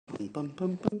Bum,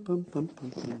 bum, bum, bum, bum,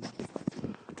 bum, bum.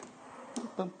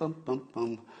 Bum, bum, bum,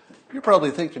 bum. You're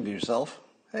probably thinking to yourself,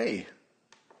 hey,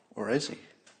 where is he?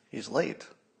 He's late.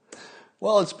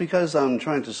 Well, it's because I'm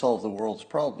trying to solve the world's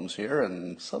problems here,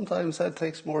 and sometimes that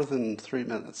takes more than 3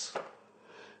 minutes.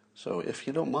 So if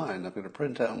you don't mind, I'm going to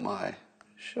print out my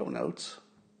show notes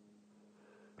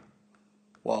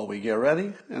while we get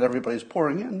ready and everybody's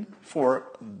pouring in for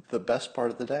the best part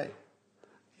of the day.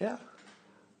 Yeah,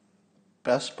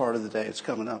 best part of the day is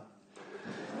coming up.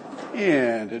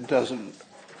 And it doesn't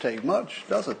take much,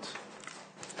 does it?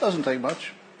 Doesn't take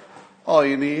much. All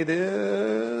you need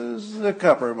is a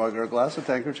cup or a mug or a glass, a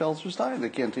tankard, chalice or stein, a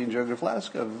canteen, jug or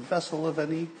flask, a vessel of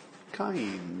any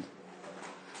kind.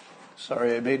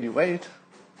 Sorry I made you wait.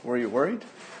 Were you worried?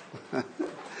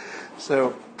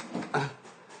 So,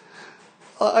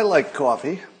 I like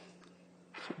coffee.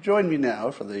 So join me now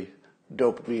for the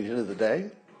dopamine hit of the day.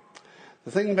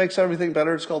 The thing that makes everything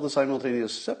better, it's called the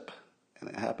simultaneous sip, and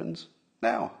it happens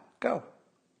now. Go.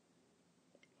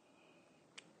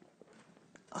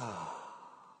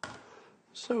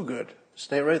 So good.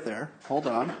 Stay right there. Hold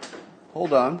on.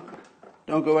 Hold on.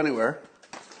 Don't go anywhere.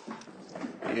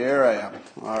 Here I am.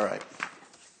 All right.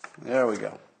 There we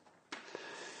go.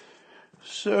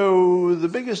 So the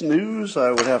biggest news,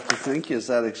 I would have to think, is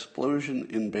that explosion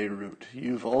in Beirut.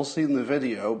 You've all seen the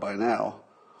video by now.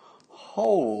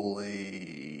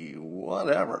 Holy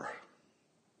whatever.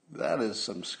 That is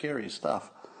some scary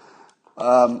stuff.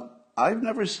 I've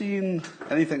never seen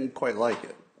anything quite like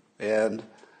it. And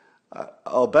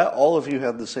I'll bet all of you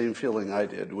had the same feeling I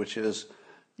did, which is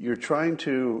you're trying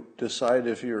to decide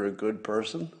if you're a good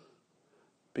person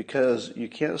because you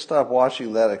can't stop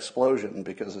watching that explosion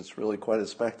because it's really quite a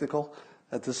spectacle.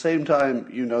 At the same time,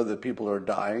 you know that people are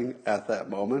dying at that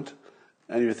moment,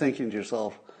 and you're thinking to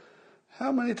yourself,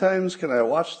 how many times can I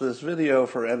watch this video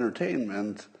for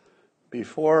entertainment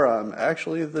before I'm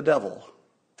actually the devil?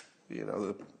 You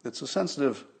know, it's a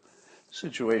sensitive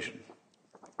situation.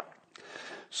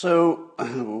 So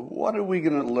what are we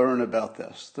going to learn about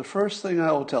this? The first thing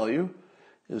I will tell you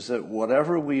is that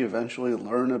whatever we eventually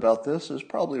learn about this is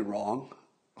probably wrong.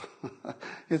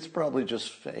 It's probably just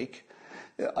fake.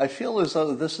 I feel as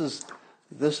though this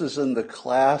is in the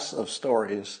class of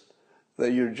stories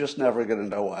that you're just never going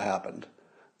to know what happened.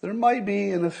 There might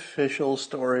be an official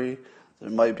story. There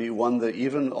might be one that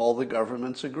even all the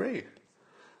governments agree.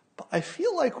 But I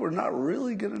feel like we're not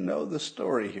really going to know the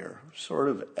story here, sort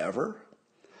of ever.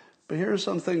 But here are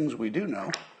some things we do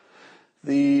know.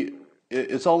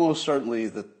 It's almost certainly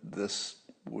that this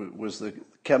was the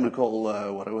chemical,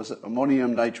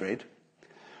 ammonium nitrate,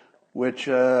 which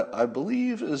I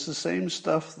believe is the same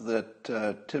stuff that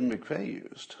Tim McVeigh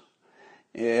used.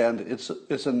 And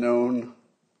it's a known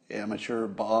amateur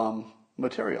bomb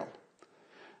material.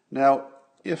 Now,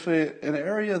 if an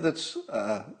area that's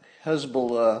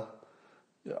Hezbollah,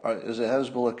 is it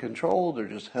Hezbollah controlled or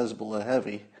just Hezbollah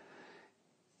heavy?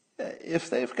 If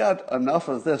they've got enough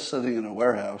of this sitting in a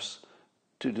warehouse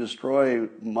to destroy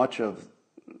much of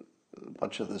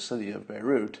the city of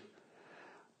Beirut,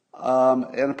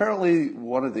 and apparently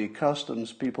one of the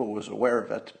customs people was aware of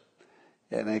it,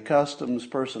 and a customs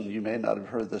person, you may not have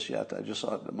heard this yet, I just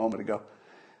saw it a moment ago,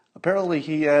 apparently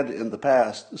he had in the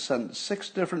past sent 6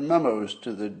 different memos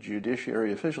to the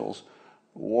judiciary officials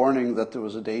warning that there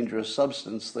was a dangerous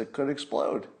substance that could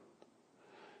explode.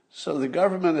 So the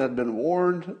government had been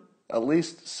warned at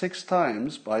least 6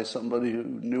 times by somebody who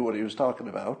knew what he was talking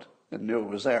about and knew it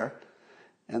was there,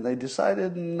 and they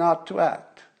decided not to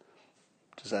act.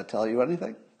 Does that tell you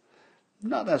anything?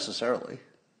 Not necessarily,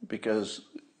 because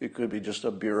it could be just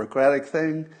a bureaucratic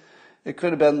thing. It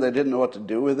could have been they didn't know what to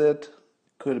do with it. It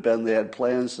could have been they had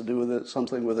plans to do with it,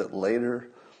 something with it later.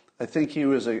 I think he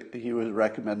was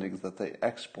recommending that they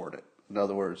export it. In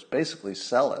other words, basically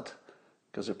sell it,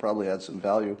 because it probably had some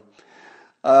value.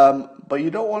 But you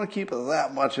don't want to keep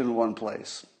that much in one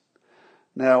place.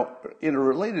 Now, in a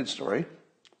related story,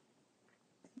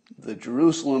 the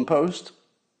Jerusalem Post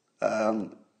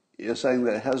is saying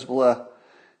that Hezbollah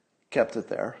kept it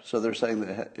there. So they're saying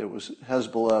that it was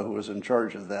Hezbollah who was in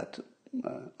charge of that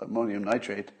ammonium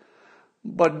nitrate.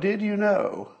 But did you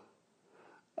know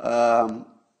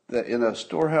that in a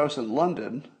storehouse in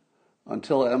London,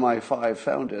 until MI5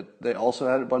 found it, they also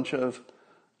had a bunch of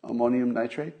ammonium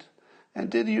nitrate? And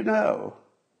did you know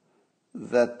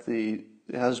that the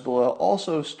Hezbollah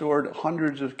also stored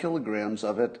hundreds of kilograms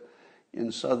of it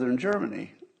in southern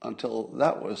Germany until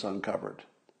that was uncovered?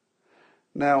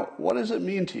 Now, what does it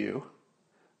mean to you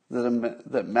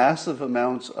that massive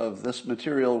amounts of this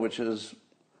material, which is,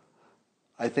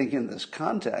 I think in this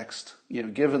context,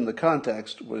 given the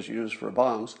context, was used for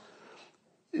bombs,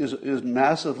 is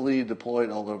massively deployed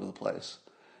all over the place.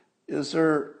 Is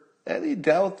there any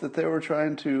doubt that they were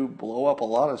trying to blow up a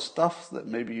lot of stuff that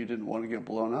maybe you didn't want to get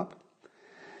blown up?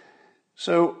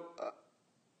 So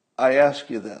I ask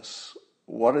you this,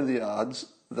 what are the odds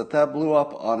that that blew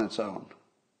up on its own?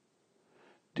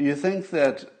 Do you think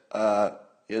that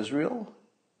Israel,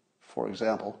 for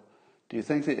example, do you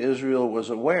think that Israel was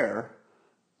aware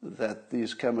that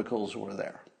these chemicals were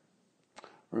there?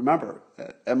 Remember,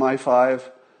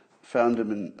 MI5 found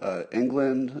them in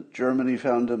England, Germany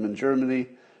found them in Germany.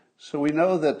 So we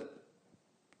know that,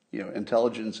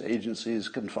 intelligence agencies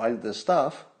can find this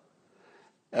stuff.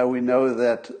 And we know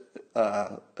that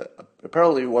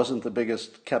apparently it wasn't the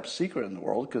biggest kept secret in the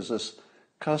world, because this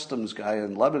customs guy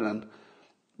in Lebanon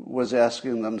was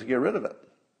asking them to get rid of it.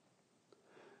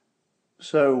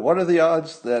 So what are the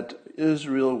odds that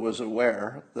Israel was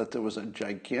aware that there was a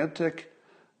gigantic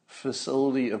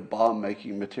facility of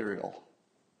bomb-making material?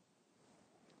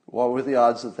 What were the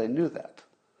odds that they knew that?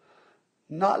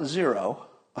 Not zero,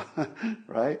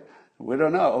 right? We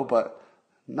don't know, but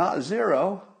not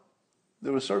zero.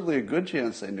 There was certainly a good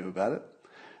chance they knew about it.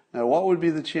 Now, what would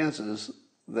be the chances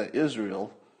that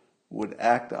Israel would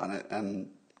act on it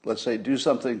and, let's say, do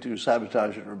something to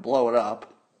sabotage it or blow it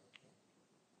up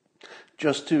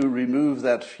just to remove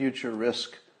that future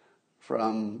risk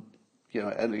from,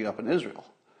 ending up in Israel?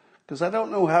 Because I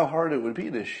don't know how hard it would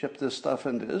be to ship this stuff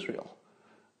into Israel,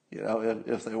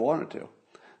 if they wanted to.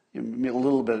 A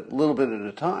little bit at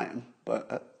a time,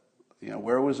 but,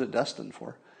 where was it destined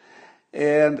for?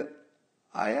 And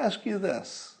I ask you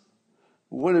this,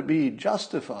 would it be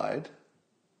justified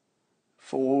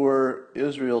for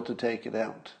Israel to take it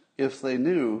out if they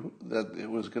knew that it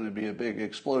was going to be a big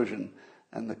explosion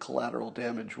and the collateral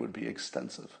damage would be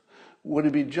extensive? Would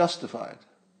it be justified?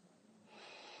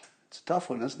 It's a tough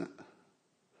one, isn't it?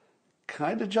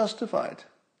 Kind of justified.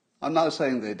 I'm not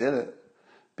saying they did it,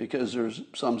 because there's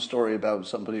some story about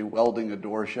somebody welding a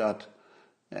door shut,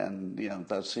 and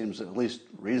that seems at least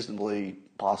reasonably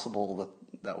possible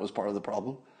that was part of the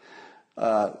problem.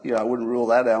 I wouldn't rule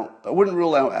that out. I wouldn't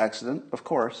rule out accident, of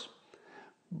course.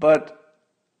 But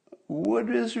would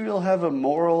Israel have a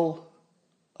moral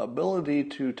ability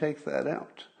to take that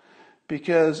out?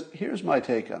 Because here's my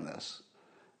take on this.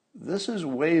 This is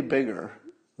way bigger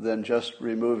than just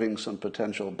removing some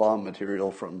potential bomb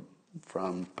material from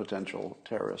potential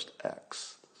terrorist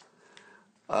acts.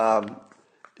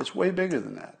 It's way bigger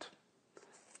than that,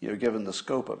 given the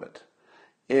scope of it.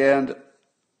 And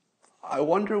I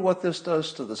wonder what this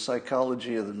does to the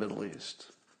psychology of the Middle East.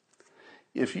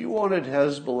 If you wanted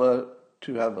Hezbollah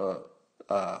to have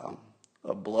a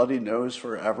bloody nose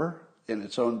forever in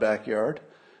its own backyard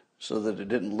so that it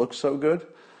didn't look so good,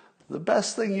 the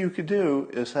best thing you could do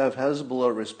is have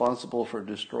Hezbollah responsible for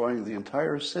destroying the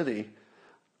entire city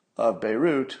of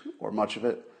Beirut, or much of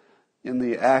it, in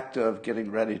the act of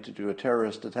getting ready to do a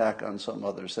terrorist attack on some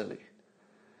other city.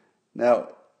 Now,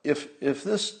 if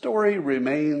this story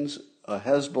remains a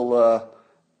Hezbollah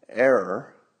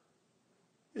error,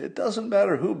 it doesn't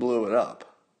matter who blew it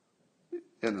up,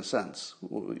 in a sense.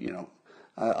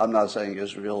 I'm not saying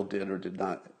Israel did or did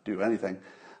not do anything.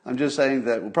 I'm just saying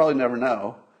that we'll probably never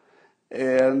know.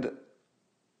 And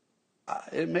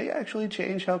it may actually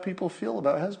change how people feel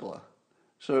about Hezbollah.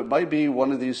 So it might be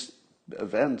one of these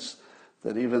events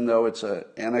that, even though it's an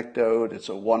anecdote, it's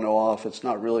a one-off, it's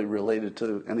not really related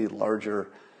to any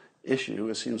larger issue.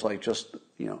 It seems like just,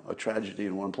 a tragedy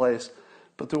in one place.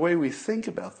 But the way we think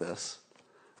about this,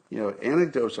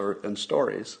 anecdotes and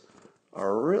stories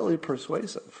are really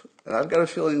persuasive. And I've got a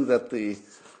feeling that the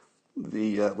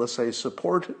let's say,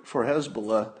 support for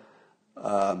Hezbollah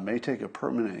may take a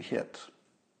permanent hit.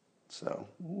 So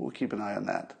we'll keep an eye on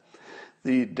that.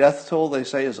 The death toll, they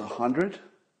say, is 100,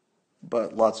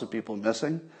 but lots of people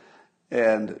missing.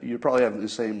 And you're probably having the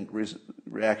same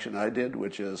reaction I did,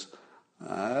 which is,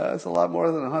 it's a lot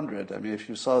more than 100. I mean, if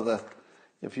you saw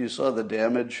the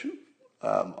damage,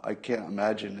 I can't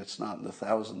imagine it's not in the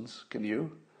thousands. Can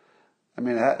you? I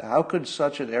mean, how could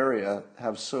such an area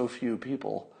have so few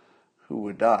people who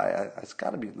would die? It's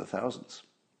got to be in the thousands.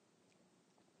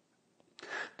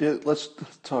 Let's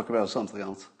talk about something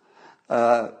else.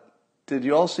 Did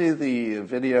you all see the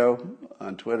video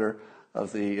on Twitter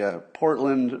of the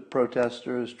Portland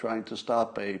protesters trying to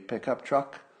stop a pickup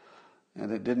truck,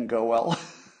 and it didn't go well?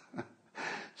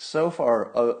 So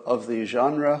far, of the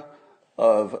genre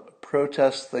of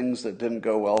protest things that didn't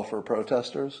go well for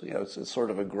protesters, it's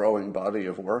sort of a growing body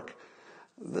of work.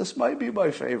 This might be my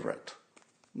favorite.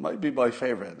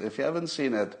 If you haven't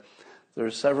seen it,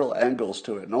 there's several angles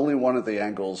to it, and only one of the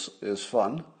angles is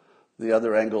fun. The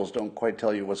other angles don't quite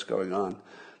tell you what's going on.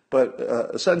 But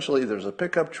essentially, there's a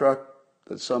pickup truck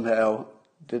that somehow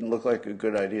didn't look like a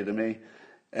good idea to me,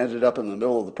 ended up in the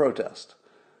middle of the protest.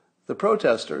 The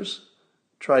protesters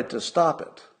tried to stop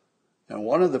it. And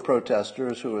one of the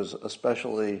protesters, who was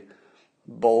especially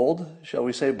bold, shall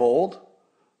we say bold?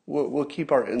 We'll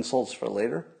keep our insults for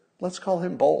later. Let's call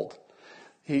him bold.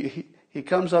 He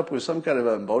comes up with some kind of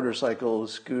a motorcycle,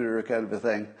 scooter kind of a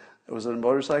thing. Was it a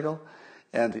motorcycle?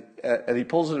 And he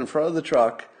pulls it in front of the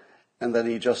truck, and then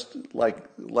he just, like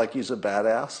he's a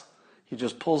badass, he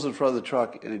just pulls in front of the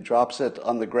truck and he drops it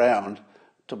on the ground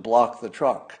to block the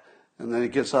truck. And then he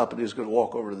gets up and he's going to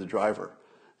walk over to the driver.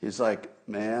 He's like,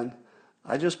 man,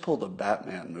 I just pulled a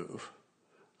Batman move.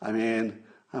 I mean,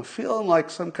 I'm feeling like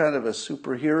some kind of a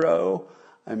superhero.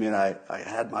 I mean, I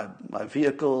had my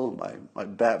vehicle, my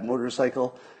Bat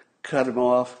motorcycle, cut him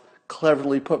off,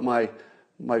 cleverly put my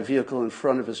vehicle in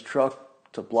front of his truck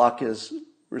to block his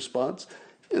response.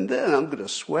 And then I'm going to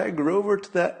swagger over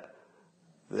to that.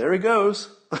 There he goes,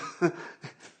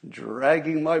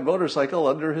 dragging my motorcycle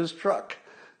under his truck.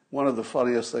 One of the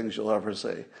funniest things you'll ever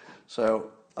see.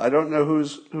 So I don't know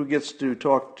who gets to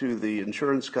talk to the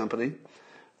insurance company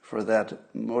for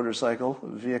that motorcycle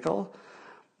vehicle,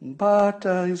 but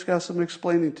he's got some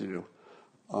explaining to do.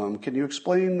 Can you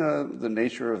explain the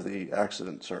nature of the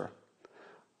accident, sir?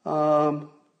 Can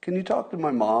you talk to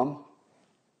my mom?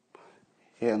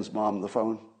 Hands mom the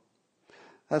phone.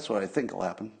 That's what I think will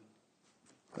happen.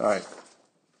 All right.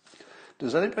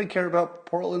 Does anybody care about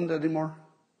Portland anymore?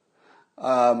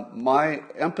 My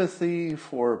empathy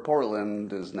for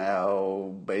Portland is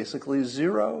now basically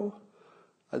zero.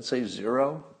 I'd say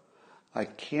zero. I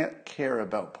can't care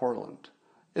about Portland.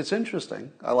 It's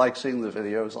interesting. I like seeing the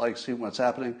videos. I like seeing what's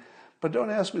happening. But don't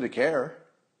ask me to care.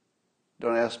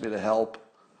 Don't ask me to help.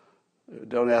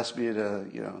 Don't ask me to,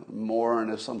 mourn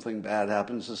if something bad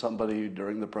happens to somebody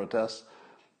during the protests.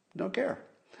 Don't care.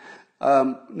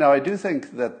 Now, I do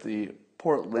think that the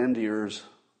Portlandiers,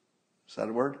 is that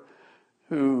a word?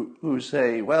 Who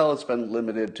say, well, it's been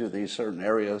limited to these certain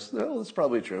areas. Well, that's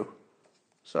probably true.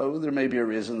 So there may be a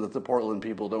reason that the Portland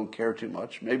people don't care too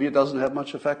much. Maybe it doesn't have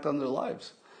much effect on their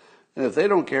lives. And if they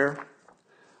don't care,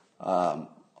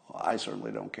 I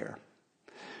certainly don't care.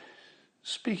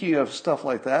 Speaking of stuff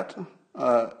like that,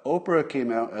 Oprah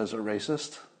came out as a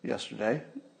racist yesterday.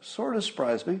 Sort of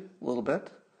surprised me a little bit.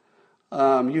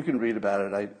 You can read about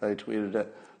it. I tweeted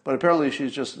it. But apparently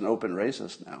she's just an open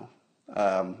racist now.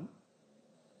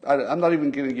 I'm not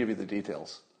even going to give you the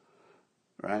details,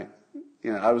 right?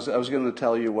 I was going to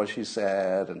tell you what she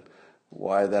said and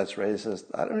why that's racist.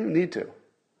 I don't even need to.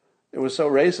 It was so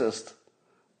racist.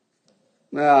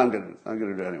 No, I'm going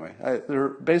to do it anyway. Her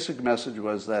basic message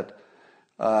was that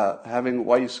having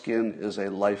white skin is a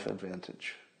life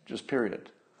advantage. Just period.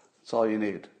 That's all you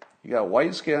need. You got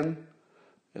white skin,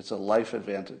 it's a life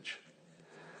advantage.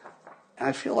 And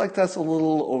I feel like that's a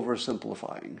little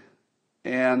oversimplifying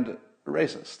and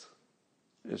racist.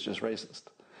 It's just racist.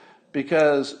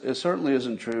 Because it certainly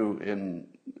isn't true in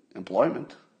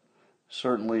employment,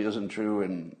 certainly isn't true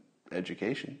in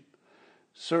education,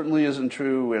 certainly isn't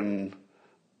true in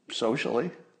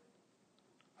socially.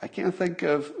 I can't think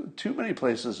of too many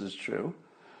places it's true.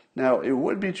 Now, it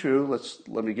would be true,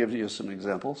 let me give you some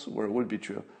examples where it would be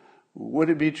true. Would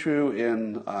it be true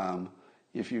in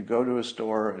if you go to a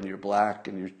store and you're black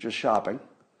and you're just shopping,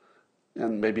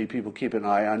 and maybe people keep an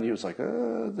eye on you, it's like,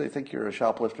 they think you're a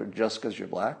shoplifter just because you're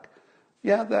black?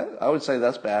 Yeah, I would say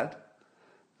that's bad.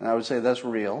 And I would say that's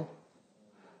real.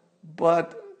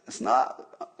 But it's not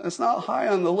high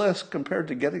on the list compared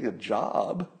to getting a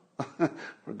job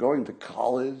or going to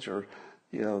college or,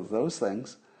 those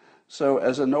things. So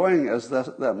as annoying as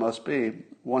that must be,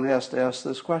 one has to ask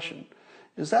this question.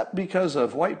 Is that because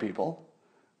of white people,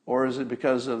 or is it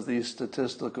because of the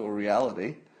statistical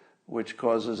reality, which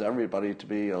causes everybody to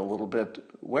be a little bit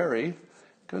wary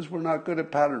because we're not good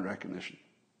at pattern recognition?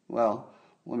 Well,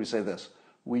 let me say this.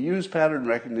 We use pattern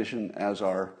recognition as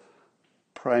our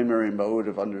primary mode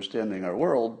of understanding our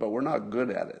world, but we're not good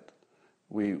at it.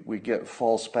 We get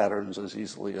false patterns as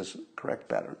easily as correct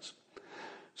patterns.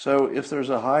 So if there's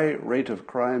a high rate of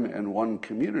crime in one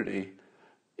community,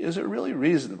 is it really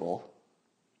reasonable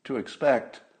to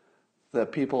expect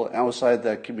that people outside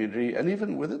that community, and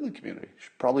even within the community,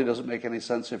 probably doesn't make any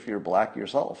sense if you're black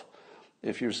yourself.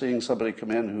 If you're seeing somebody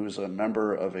come in who's a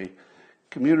member of a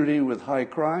community with high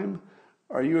crime,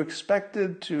 are you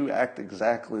expected to act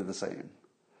exactly the same?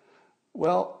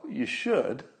 Well, you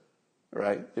should,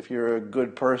 right? If you're a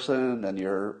good person and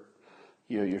you're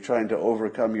trying to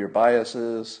overcome your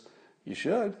biases, you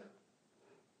should.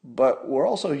 But we're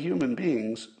also human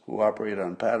beings who operate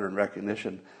on pattern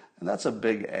recognition, and that's a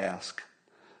big ask.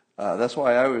 That's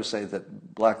why I always say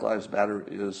that Black Lives Matter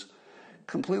is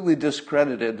completely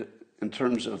discredited in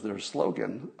terms of their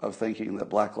slogan of thinking that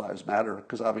Black Lives Matter,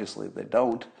 because obviously they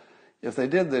don't. If they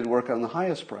did, they'd work on the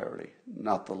highest priority,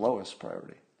 not the lowest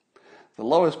priority. The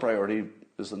lowest priority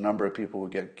is the number of people who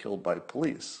get killed by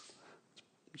police.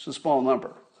 It's a small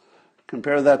number.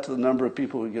 Compare that to the number of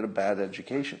people who get a bad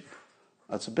education.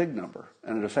 That's a big number,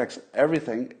 and it affects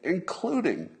everything,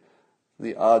 including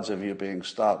the odds of you being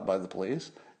stopped by the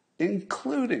police,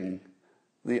 including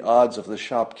the odds of the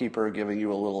shopkeeper giving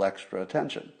you a little extra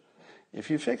attention. If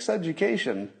you fix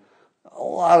education, a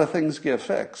lot of things get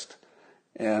fixed.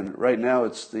 And right now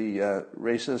it's the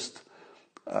racist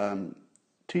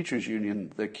teachers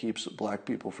union that keeps black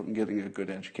people from getting a good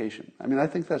education. I mean, I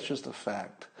think that's just a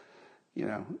fact,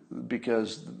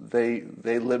 because they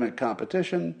limit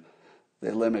competition,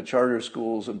 they limit charter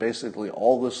schools, and basically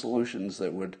all the solutions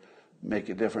that would make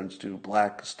a difference to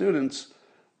black students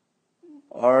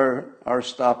are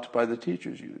stopped by the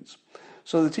teachers unions.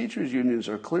 So the teachers unions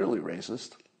are clearly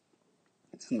racist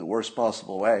in the worst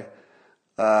possible way.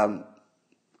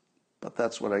 But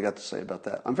that's what I got to say about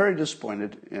that. I'm very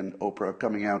disappointed in Oprah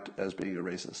coming out as being a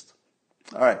racist.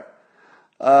 All right.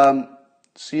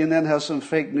 CNN has some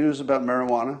fake news about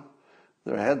marijuana.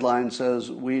 Their headline says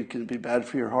weed can be bad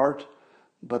for your heart,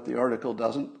 but the article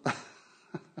doesn't.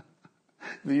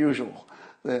 The usual.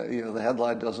 The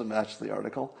headline doesn't match the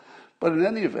article. But in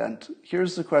any event,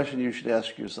 here's the question you should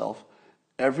ask yourself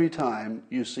every time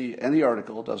you see any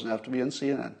article. It doesn't have to be in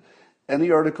CNN. Any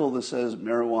article that says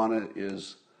marijuana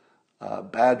is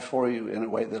bad for you in a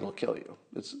way that'll kill you.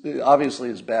 It obviously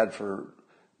is bad for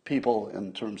people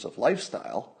in terms of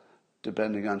lifestyle,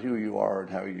 depending on who you are and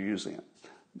how you're using it.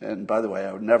 And by the way,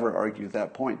 I would never argue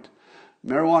that point.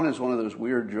 Marijuana is one of those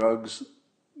weird drugs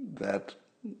that,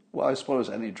 well, I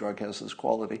suppose any drug has this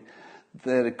quality,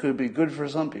 that it could be good for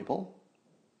some people,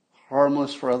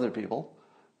 harmless for other people,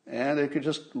 and it could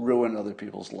just ruin other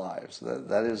people's lives.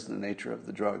 That is the nature of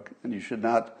the drug, and you should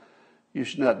not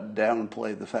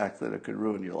downplay the fact that it could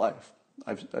ruin your life.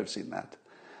 I've seen that.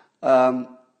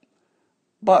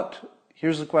 But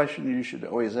here's the question you should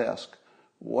always ask.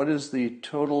 What is the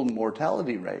total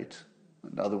mortality rate?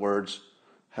 In other words,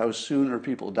 how soon are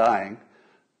people dying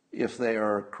if they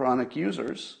are chronic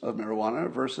users of marijuana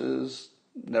versus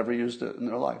never used it in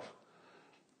their life?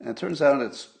 And it turns out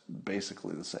it's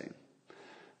basically the same.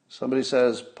 Somebody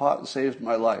says, pot saved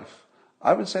my life.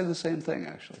 I would say the same thing,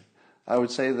 actually. I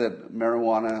would say that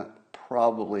marijuana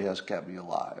probably has kept me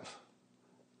alive.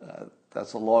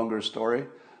 That's a longer story,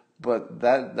 but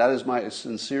that is my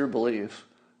sincere belief,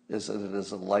 is that it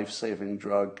is a life-saving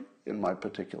drug in my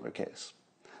particular case.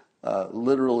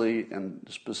 Literally and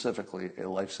specifically a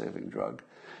life-saving drug.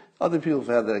 Other people have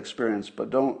had that experience, but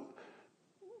don't.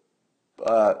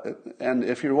 And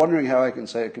if you're wondering how I can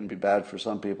say it can be bad for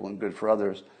some people and good for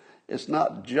others, it's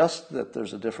not just that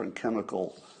there's a different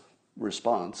chemical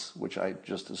response, which I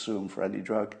just assume for any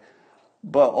drug,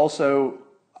 but also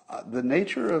the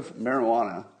nature of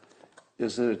marijuana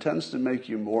is that it tends to make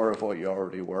you more of what you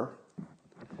already were.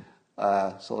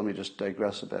 So let me just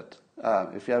digress a bit.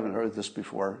 If you haven't heard this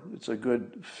before, it's a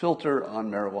good filter on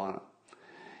marijuana.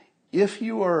 If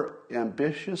you are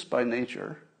ambitious by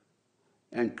nature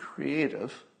and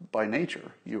creative by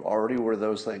nature, you already were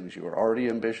those things, you were already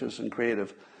ambitious and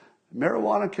creative,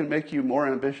 marijuana can make you more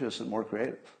ambitious and more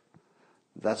creative.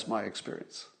 That's my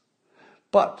experience.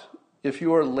 But if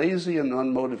you are lazy and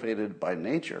unmotivated by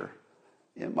nature,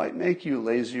 it might make you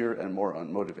lazier and more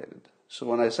unmotivated. So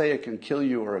when I say it can kill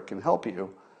you or it can help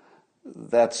you,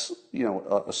 that's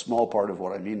a small part of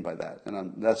what I mean by that.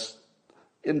 And that's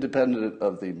independent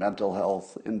of the mental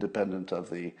health, independent of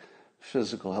the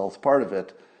physical health part of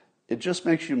it. It just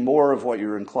makes you more of what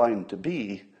you're inclined to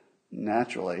be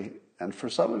naturally. And for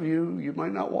some of you, you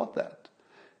might not want that.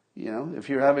 If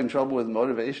you're having trouble with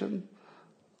motivation,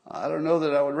 I don't know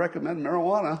that I would recommend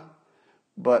marijuana.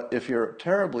 But if you're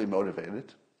terribly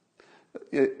motivated,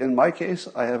 in my case,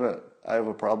 I have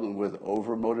a problem with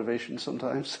over motivation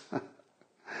sometimes.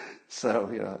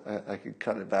 So I could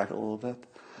cut it back a little bit.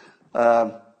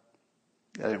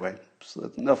 Anyway, so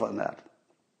that's enough on that.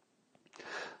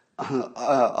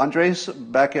 Andreas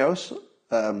Backhaus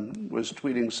was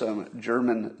tweeting some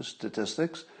German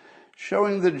statistics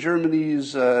showing that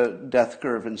Germany's death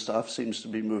curve and stuff seems to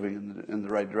be moving in the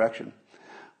right direction.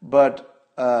 But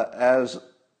as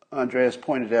Andreas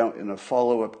pointed out in a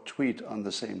follow-up tweet on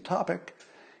the same topic,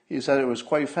 he said it was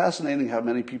quite fascinating how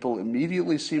many people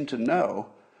immediately seem to know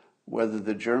whether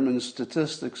the German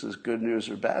statistics is good news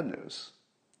or bad news,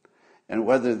 and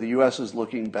whether the U.S. is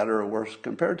looking better or worse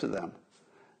compared to them.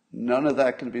 None of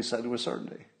that can be said with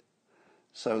certainty.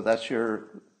 So that's your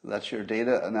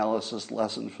data analysis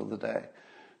lesson for the day.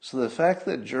 So the fact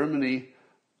that Germany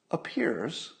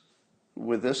appears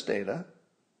with this data,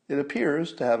 it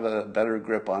appears to have a better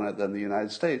grip on it than the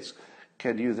United States.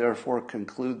 Can you therefore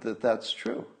conclude that that's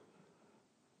true?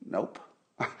 Nope.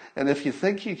 And if you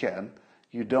think you can,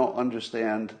 you don't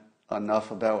understand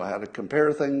enough about how to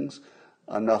compare things,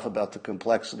 enough about the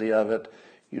complexity of it.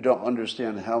 You don't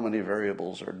understand how many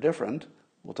variables are different.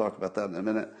 We'll talk about that in a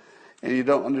minute. And you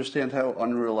don't understand how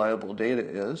unreliable data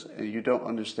is, and you don't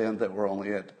understand that we're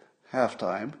only at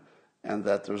halftime and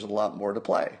that there's a lot more to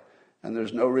play. And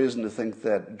there's no reason to think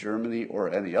that Germany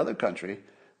or any other country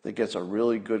that gets a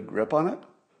really good grip on it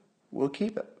will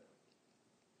keep it.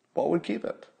 What would keep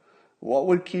it? What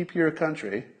would keep your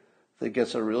country that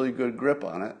gets a really good grip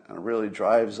on it and really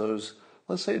drives those,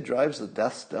 let's say it drives the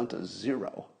deaths down to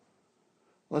zero.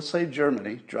 Let's say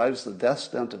Germany drives the deaths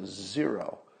down to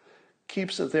zero,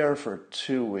 keeps it there for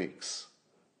 2 weeks.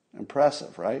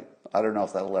 Impressive, right? I don't know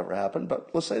if that'll ever happen, but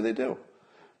let's say they do.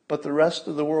 But the rest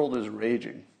of the world is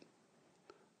raging.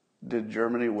 Did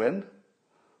Germany win?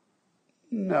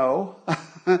 No.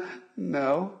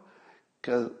 No.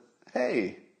 Because,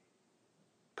 hey,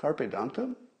 Carpe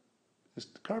Diem?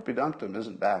 Carpe Diem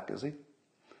isn't back, is he?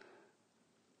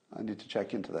 I need to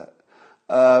check into that.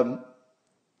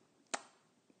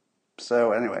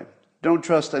 So anyway, don't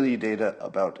trust any data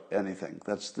about anything.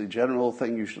 That's the general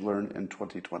thing you should learn in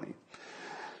 2020.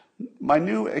 My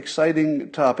new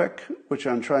exciting topic, which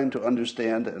I'm trying to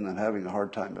understand and I'm having a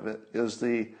hard time of it, is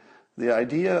the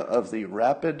idea of the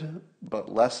rapid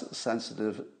but less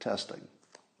sensitive testing.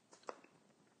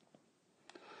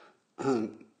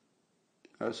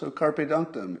 So Carpe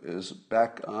Diem is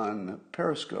back on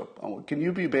Periscope. Can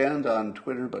you be banned on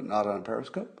Twitter but not on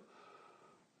Periscope?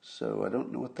 So I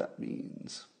don't know what that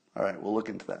means. All right, we'll look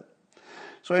into that.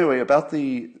 So anyway,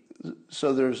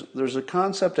 so there's a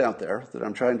concept out there that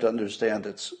I'm trying to understand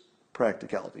its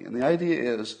practicality. And the idea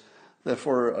is that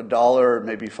for $1,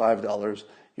 maybe $5,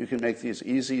 you can make these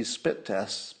easy spit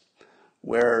tests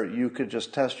where you could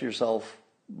just test yourself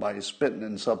by spitting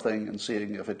in something and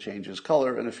seeing if it changes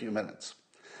color in a few minutes.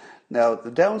 Now,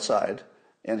 the downside,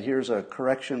 and here's a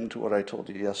correction to what I told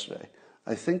you yesterday,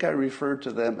 I think I referred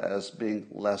to them as being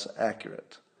less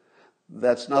accurate.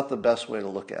 That's not the best way to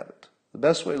look at it. The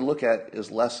best way to look at it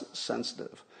is less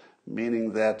sensitive,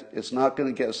 meaning that it's not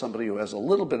going to get somebody who has a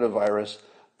little bit of virus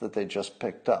that they just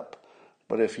picked up.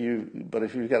 But if you've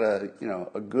got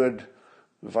a good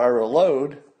viral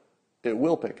load, it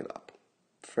will pick it up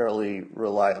fairly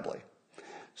reliably.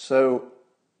 So,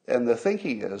 and the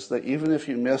thinking is that even if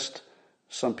you missed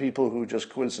some people who just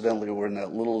coincidentally were in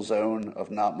that little zone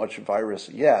of not much virus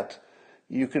yet,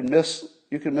 you could miss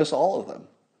all of them.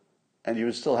 And you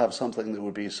would still have something that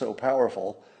would be so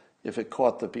powerful if it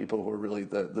caught the people who were really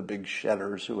the big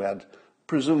shedders who had,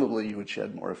 presumably you would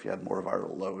shed more if you had more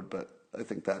viral load, but I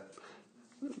think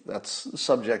that's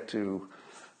subject to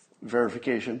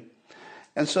verification.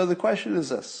 And so the question is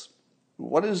this: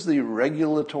 what is the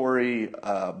regulatory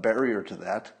barrier to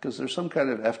that? Because there's some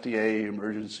kind of FDA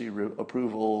emergency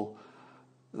approval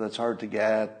that's hard to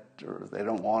get, or they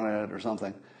don't want it or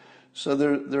something. So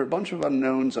there are a bunch of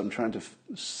unknowns I'm trying to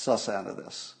suss out of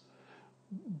this.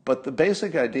 But the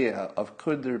basic idea of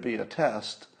could there be a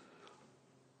test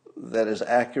that is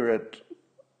accurate,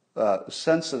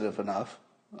 sensitive enough,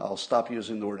 I'll stop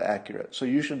using the word accurate. So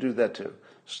you should do that too.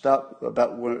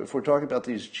 If we're talking about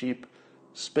these cheap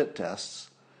spit tests,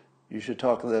 you should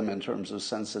talk to them in terms of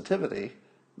sensitivity,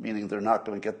 meaning they're not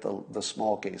going to get the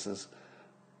small cases,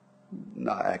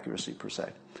 not accuracy per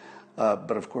se.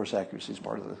 But of course, accuracy is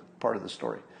part of the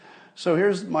story. So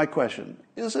here's my question.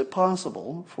 Is it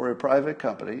possible for a private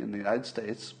company in the United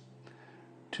States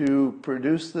to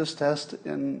produce this test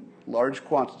in large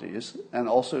quantities and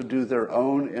also do their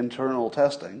own internal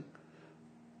testing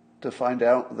to find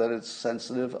out that it's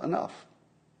sensitive enough?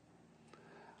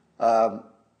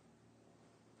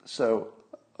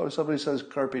 Somebody says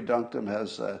Carpe Diem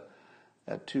has,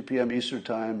 at 2 p.m. Eastern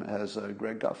Time, has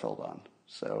Greg Gutfeld on.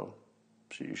 So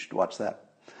you should watch that.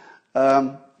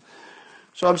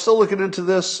 So I'm still looking into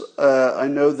this. I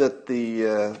know that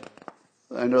the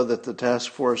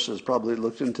task force has probably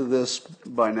looked into this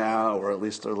by now, or at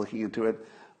least they're looking into it.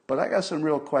 But I got some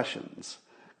real questions,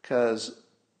 because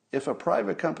if a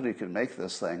private company can make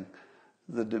this thing,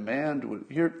 the demand would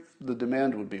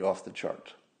be off the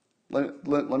chart.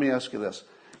 Let me ask you this: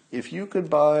 if you could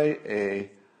buy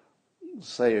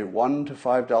say a $1 to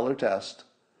 $5 test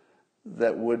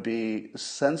that would be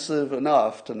sensitive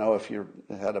enough to know if you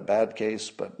had a bad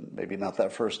case, but maybe not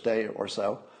that first day or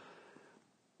so,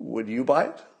 would you buy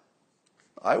it?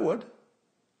 I would.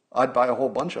 I'd buy a whole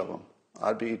bunch of them.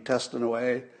 I'd be testing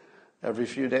away every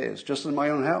few days, just in my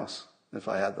own house, if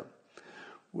I had them.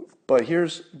 But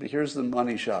here's the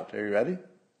money shot. Are you ready?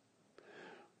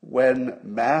 When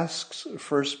masks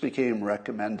first became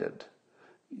recommended,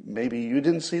 maybe you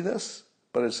didn't see this,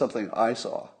 but it's something I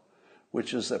saw,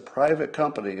 which is that private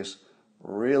companies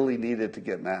really needed to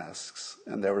get masks,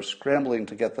 and they were scrambling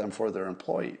to get them for their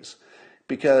employees.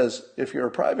 Because if you're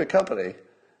a private company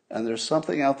and there's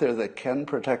something out there that can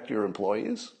protect your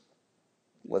employees,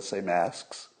 let's say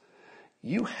masks,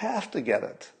 you have to get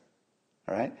it.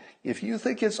 All right? If you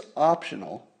think it's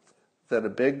optional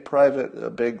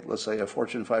that let's say a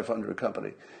Fortune 500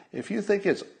 company, if you think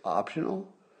it's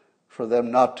optional for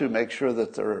them not to make sure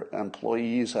that their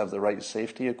employees have the right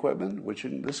safety equipment, which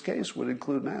in this case would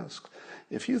include masks,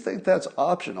 if you think that's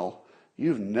optional,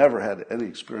 you've never had any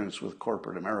experience with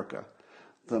corporate America.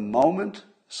 The moment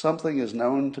something is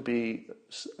known to be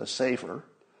safer,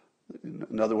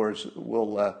 in other words,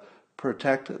 will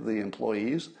protect the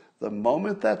employees, the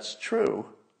moment that's true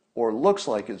or looks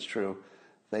like it's true,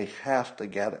 they have to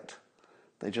get it.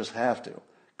 They just have to.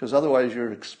 Because otherwise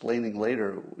you're explaining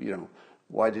later,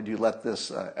 why did you let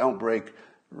this outbreak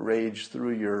rage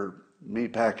through your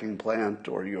meatpacking plant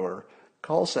or your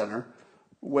call center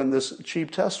when this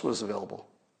cheap test was available?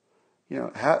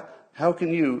 How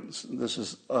can you, this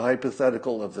is a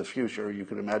hypothetical of the future, you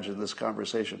can imagine this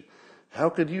conversation. How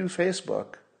could you,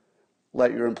 Facebook,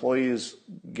 let your employees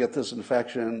get this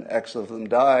infection, X of them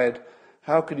died?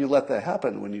 How could you let that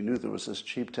happen when you knew there was this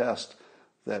cheap test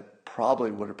that probably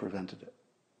would have prevented it?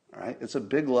 All right? It's a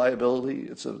big liability.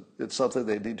 It's something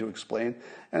they need to explain.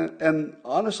 And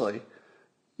honestly,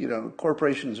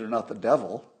 corporations are not the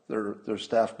devil. They're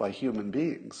staffed by human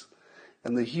beings.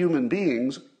 And the human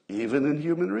beings, even in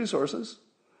human resources,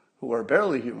 who are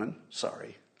barely human,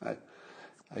 sorry, I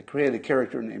created a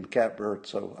character named Catbird,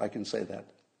 so I can say that,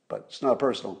 but it's not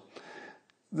personal.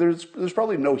 There's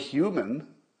probably no human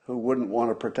who wouldn't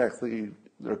want to protect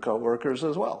their coworkers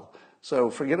as well. So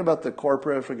forget about the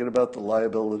corporate, forget about the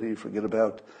liability, forget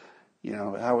about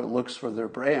how it looks for their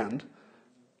brand.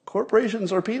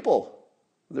 Corporations are people.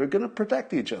 They're going to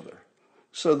protect each other.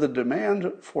 So the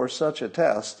demand for such a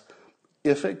test,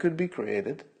 if it could be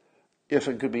created, if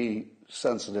it could be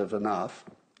sensitive enough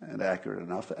and accurate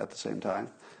enough at the same time,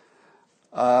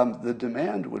 the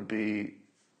demand would be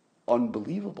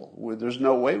unbelievable. There's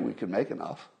no way we could make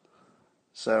enough.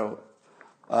 So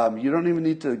you don't even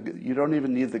need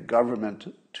the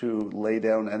government to lay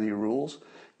down any rules.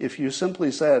 If you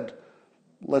simply said,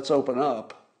 let's open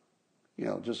up,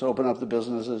 just open up the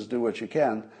businesses, do what you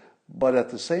can, but at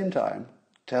the same time,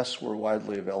 tests were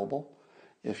widely available.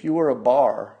 If you were a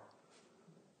bar,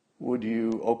 would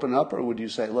you open up, or would you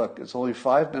say, look, it's only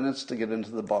 5 minutes to get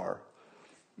into the bar.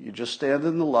 You just stand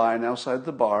in the line outside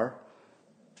the bar,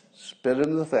 spit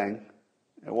in the thing.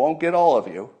 It won't get all of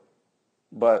you,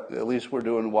 but at least we're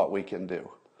doing what we can do.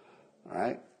 All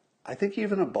right? I think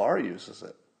even a bar uses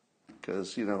it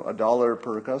because, $1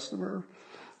 per customer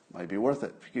might be worth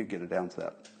it if you could get it down to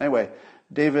that. Anyway,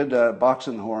 David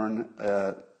Boxenhorn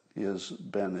has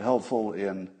been helpful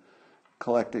in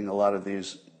collecting a lot of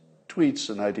these tweets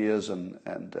and ideas and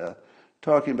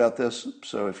talking about this.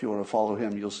 So if you want to follow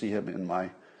him, you'll see him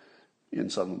in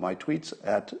some of my tweets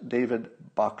at David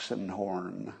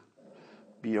Boxenhorn,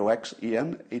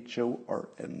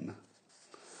 Boxenhorn.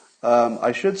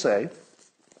 I should say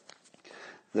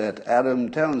that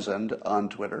Adam Townsend on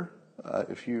Twitter,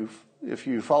 if you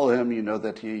follow him, you know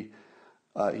that he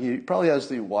probably has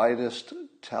the widest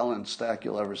talent stack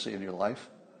you'll ever see in your life.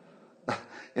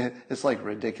 It's like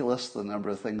ridiculous, the number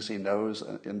of things he knows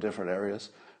in different areas.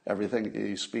 Everything.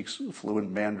 He speaks fluent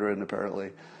Mandarin,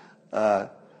 apparently.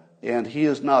 And he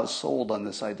is not sold on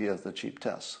this idea of the cheap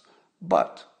tests.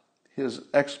 But his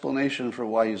explanation for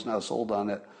why he's not sold on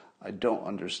it, I don't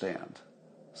understand.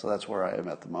 So that's where I am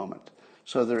at the moment.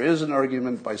 So there is an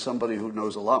argument by somebody who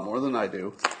knows a lot more than I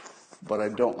do, but I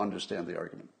don't understand the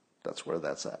argument. That's where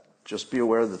that's at. Just be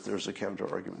aware that there's a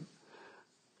counter argument.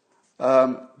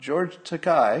 George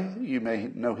Takei, you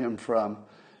may know him from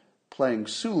playing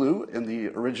Sulu in the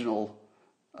original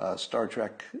Star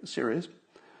Trek series.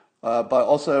 But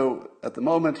also, at the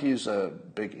moment, he's a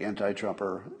big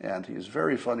anti-Trumper, and he's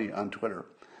very funny on Twitter.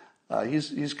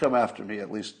 He's come after me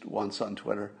at least once on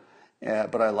Twitter,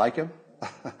 but I like him.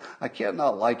 I can't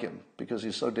not like him because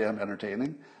he's so damn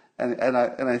entertaining. And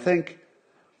I think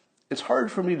it's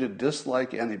hard for me to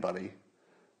dislike anybody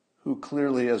who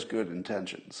clearly has good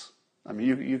intentions. I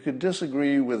mean, you could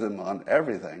disagree with him on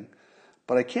everything,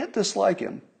 but I can't dislike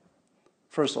him.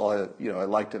 First of all, I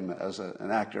liked him as an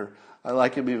actor. I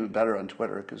like him even better on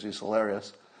Twitter because he's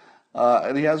hilarious.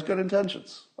 And he has good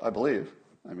intentions, I believe.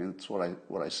 I mean, it's what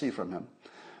I see from him.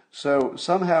 So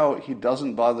somehow he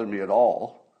doesn't bother me at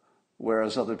all,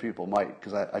 whereas other people might,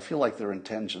 because I feel like their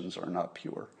intentions are not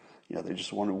pure. You know, they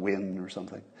just want to win or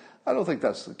something. I don't think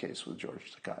that's the case with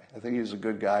George Takei. I think he's a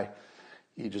good guy.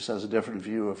 He just has a different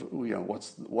view of, you know,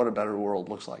 what a better world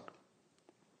looks like.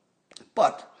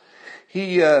 But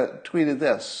he tweeted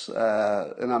this,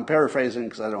 and I'm paraphrasing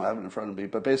because I don't have it in front of me,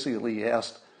 but basically he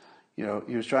asked, you know,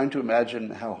 he was trying to imagine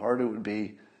how hard it would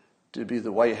be to be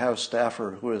the White House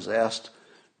staffer who was asked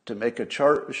to make a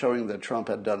chart showing that Trump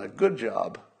had done a good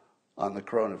job on the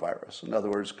coronavirus. In other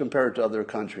words, compared to other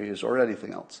countries or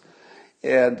anything else.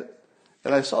 And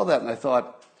I saw that and I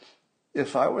thought,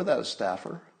 if I were that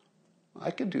staffer,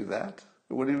 I could do that.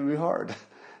 It wouldn't even be hard.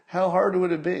 How hard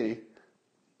would it be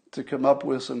to come up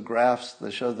with some graphs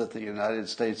that show that the United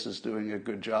States is doing a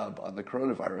good job on the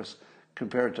coronavirus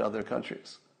compared to other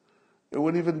countries? It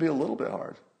wouldn't even be a little bit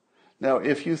hard. Now,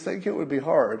 if you think it would be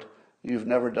hard, you've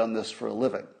never done this for a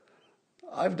living.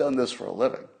 I've done this for a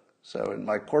living. So in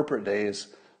my corporate days,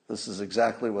 this is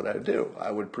exactly what I do.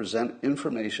 I would present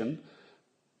information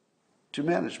to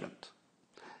management,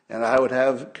 and I would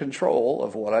have control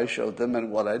of what I showed them and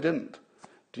what I didn't.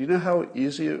 Do you know how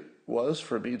easy it was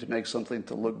for me to make something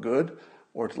to look good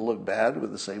or to look bad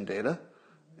with the same data?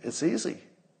 It's easy.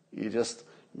 You just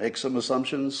make some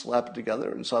assumptions, slap it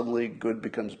together, and suddenly good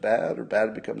becomes bad or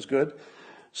bad becomes good.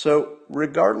 So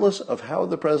regardless of how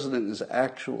the president is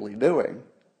actually doing,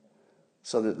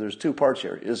 so that there's two parts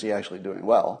here, is he actually doing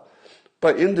well?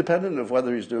 But independent of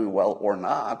whether he's doing well or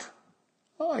not,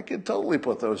 I could totally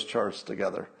put those charts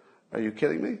together. Are you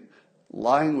kidding me?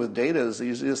 Lying with data is the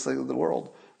easiest thing in the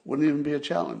world. Wouldn't even be a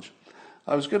challenge.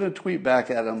 I was going to tweet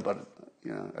back at him, but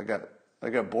you know, I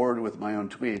got bored with my own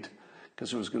tweet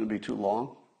because it was going to be too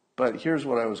long. But here's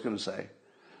what I was going to say.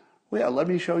 Well, yeah, let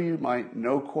me show you my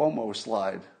no Cuomo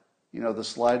slide. You know, the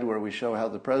slide where we show how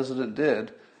the president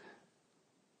did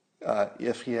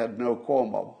if he had no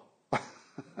Cuomo.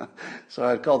 So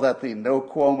I'd call that the no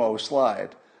Cuomo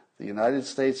slide. The United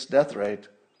States death rate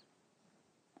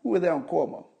without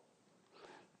Cuomo.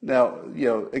 Now, you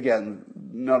know, again,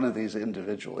 none of these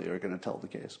individually are going to tell the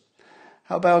case.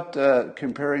 How about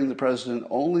comparing the president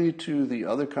only to the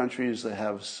other countries that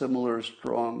have similar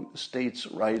strong states'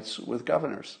 rights with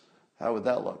governors? How would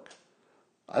that look?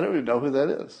 I don't even know who that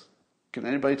is. Can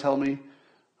anybody tell me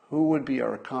who would be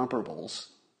our comparables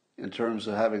in terms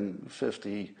of having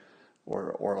 50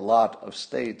 or a lot of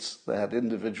states that had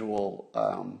individual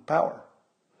power?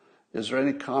 Is there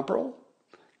any comparable?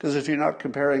 Because if you're not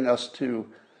comparing us to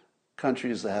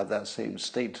countries that have that same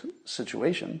state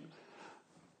situation,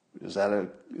 is that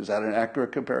an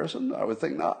accurate comparison? I would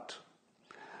think not.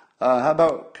 How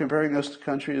about comparing us to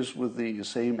countries with the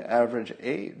same average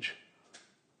age?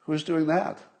 Who's doing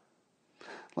that?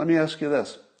 Let me ask you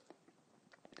this.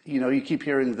 You know, you keep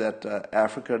hearing that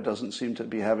Africa doesn't seem to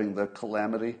be having the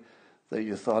calamity that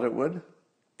you thought it would,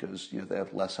 because you know they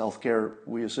have less health care,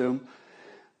 we assume.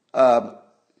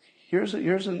 Here's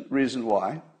a reason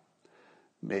why.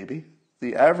 Maybe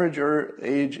the average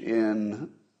age in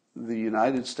the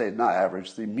United States, not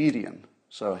average, the median.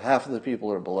 So half of the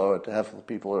people are below it, half of the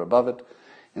people are above it.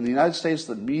 In the United States,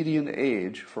 the median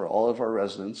age for all of our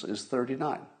residents is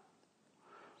 39.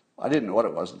 I didn't know what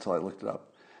it was until I looked it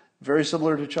up. Very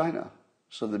similar to China.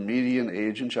 So the median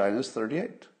age in China is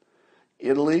 38.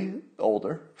 Italy,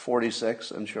 older, 46,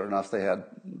 and sure enough, they had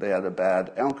a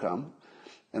bad outcome,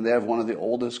 and they have one of the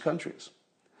oldest countries.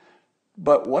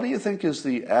 But what do you think is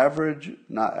the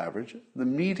the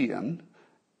median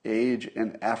age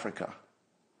in Africa?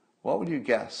 What would you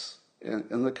guess?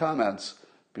 In the comments,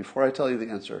 before I tell you the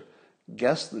answer,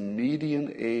 guess the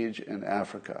median age in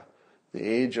Africa, the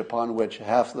age upon which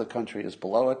half of the country is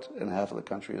below it and half of the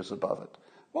country is above it.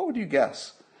 What would you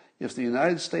guess? If the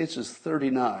United States is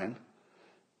 39,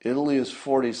 Italy is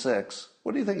 46,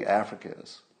 what do you think Africa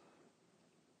is?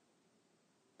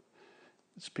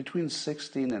 It's between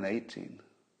 16 and 18.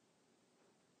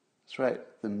 That's right.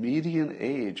 The median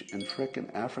age in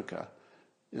frickin' Africa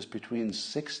is between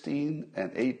 16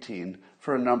 and 18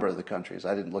 for a number of the countries.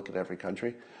 I didn't look at every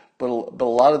country, but a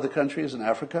lot of the countries in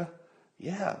Africa,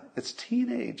 yeah, it's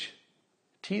teenage.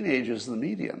 Teenage is the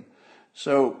median.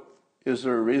 So is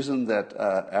there a reason that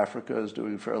Africa is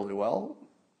doing fairly well?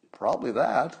 Probably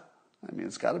that. I mean,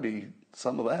 it's got to be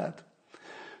some of that.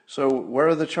 So where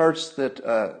are the charts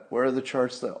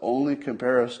that only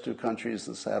compare us to countries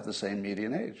that have the same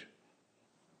median age?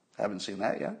 Haven't seen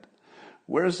that yet.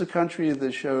 Where's the country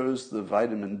that shows the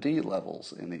vitamin D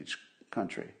levels in each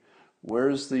country?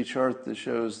 Where's the chart that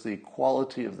shows the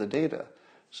quality of the data?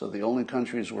 So the only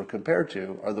countries we're compared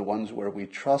to are the ones where we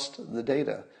trust the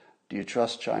data. Do you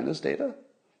trust China's data?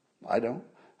 I don't.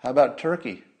 How about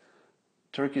Turkey?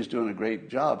 Turkey's doing a great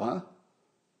job,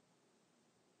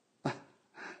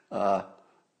 huh?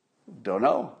 Don't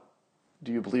know.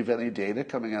 Do you believe any data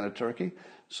coming out of Turkey?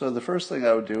 So the first thing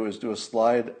I would do is do a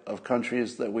slide of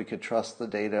countries that we could trust the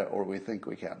data or we think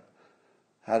we can.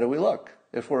 How do we look?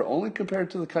 If we're only compared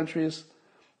to the countries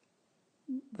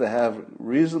that have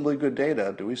reasonably good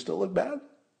data, do we still look bad?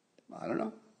 I don't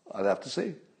know. I'd have to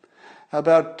see. How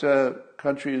about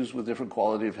countries with different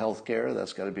quality of health care?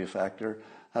 That's got to be a factor.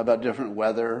 How about different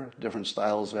weather, different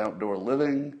styles of outdoor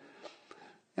living?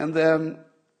 And then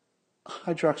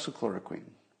hydroxychloroquine.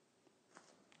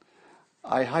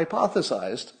 I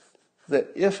hypothesized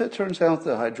that if it turns out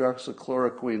that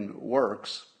hydroxychloroquine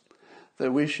works,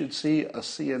 that we should see a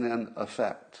CNN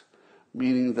effect,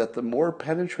 meaning that the more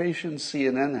penetration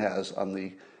CNN has on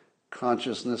the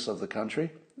consciousness of the country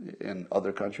in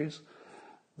other countries,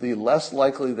 the less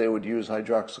likely they would use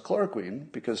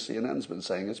hydroxychloroquine because CNN's been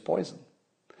saying it's poison.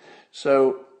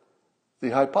 So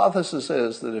the hypothesis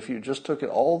is that if you just took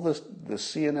all the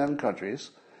CNN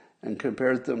countries and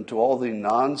compared them to all the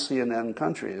non-CNN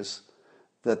countries,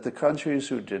 that the countries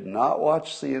who did not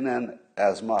watch CNN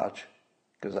as much,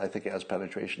 because I think it has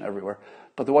penetration everywhere,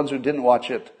 but the ones who didn't watch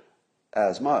it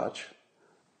as much,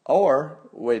 or,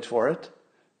 wait for it,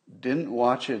 didn't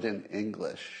watch it in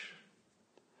English.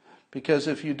 Because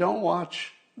if you don't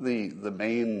watch the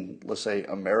main, let's say,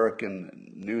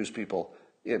 American news people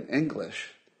in English,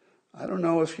 I don't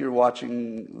know if you're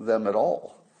watching them at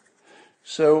all.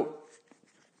 So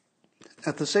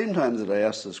at the same time that I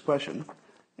asked this question,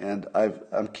 and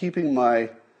I'm keeping my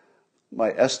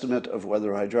estimate of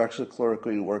whether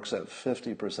hydroxychloroquine works at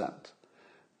 50%.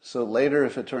 So later,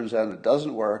 if it turns out it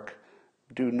doesn't work,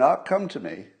 do not come to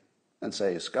me and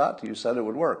say, Scott, you said it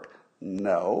would work.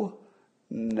 No,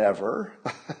 never,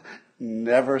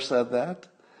 never said that.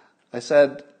 I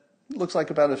said, looks like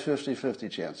about a 50-50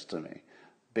 chance to me,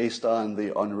 based on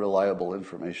the unreliable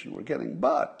information we're getting.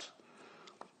 But,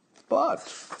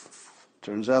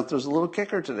 turns out there's a little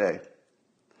kicker today.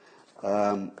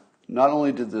 Not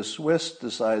only did the Swiss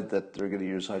decide that they're going to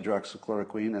use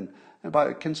hydroxychloroquine,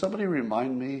 can somebody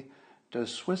remind me,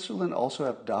 does Switzerland also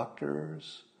have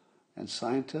doctors and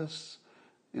scientists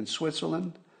in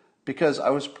Switzerland? Because I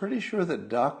was pretty sure that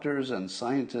doctors and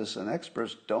scientists and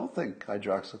experts don't think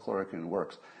hydroxychloroquine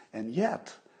works. And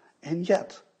yet,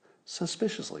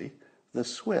 suspiciously, the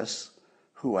Swiss,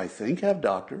 who I think have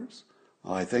doctors,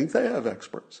 I think they have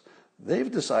experts,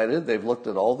 they've decided, they've looked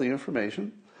at all the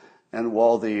information, and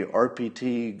while the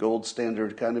RPT gold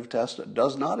standard kind of test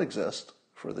does not exist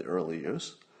for the early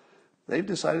use, they've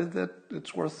decided that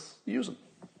it's worth using.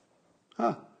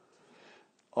 Huh.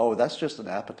 Oh, that's just an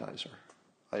appetizer.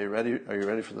 Are you ready? Are you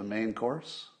ready for the main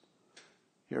course?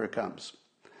 Here it comes.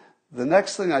 The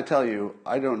next thing I tell you,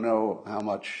 I don't know how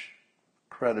much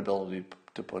credibility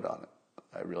to put on it.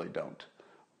 I really don't.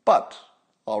 But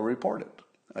I'll report it.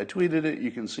 I tweeted it.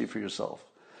 You can see for yourself.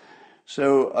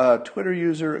 So Twitter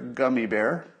user Gummy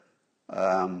Bear,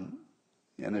 and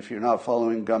if you're not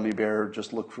following Gummy Bear,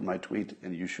 just look for my tweet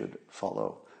and you should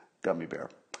follow Gummy Bear.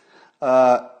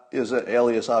 Is an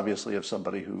alias, obviously, of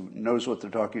somebody who knows what they're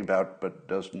talking about but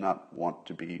does not want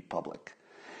to be public.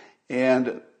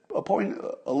 And a point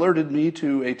alerted me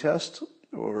to a test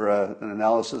or an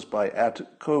analysis by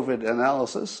 @COVID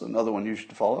Analysis, another one you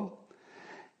should follow.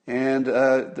 And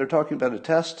they're talking about a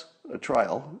test, a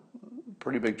trial,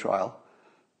 pretty big trial.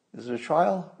 Is it a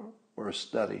trial or a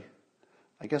study?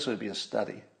 I guess it would be a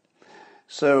study.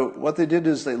 So what they did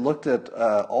is they looked at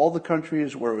all the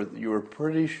countries where you were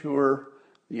pretty sure,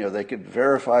 they could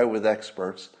verify with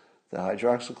experts that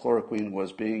hydroxychloroquine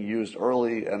was being used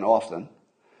early and often.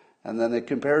 And then they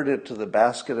compared it to the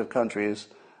basket of countries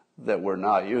that were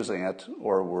not using it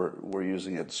or were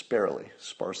using it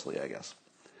sparsely, I guess.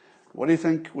 What do you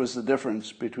think was the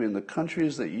difference between the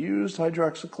countries that used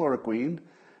hydroxychloroquine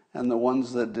and the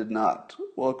ones that did not?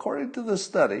 Well, according to this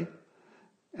study,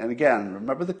 and again,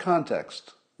 remember the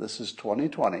context, this is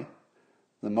 2020,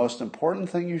 the most important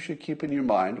thing you should keep in your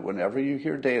mind whenever you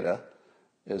hear data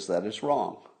is that it's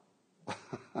wrong.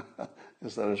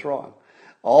 Is that it's wrong.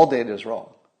 All data is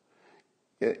wrong.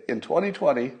 In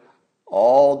 2020,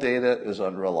 all data is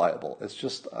unreliable. It's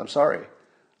just, I'm sorry.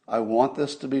 I want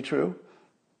this to be true,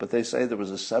 but they say there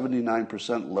was a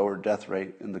 79% lower death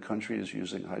rate in the countries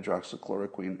using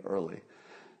hydroxychloroquine early.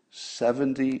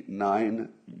 79%.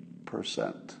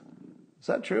 Is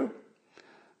that true?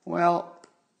 Well,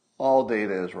 all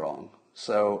data is wrong.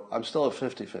 So I'm still at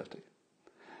 50-50.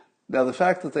 Now, the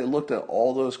fact that they looked at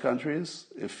all those countries,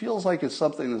 it feels like it's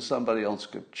something that somebody else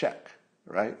could check,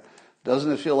 right?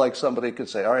 Doesn't it feel like somebody could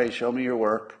say, all right, show me your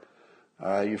work.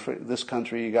 This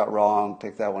country you got wrong,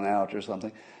 take that one out or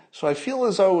something. So I feel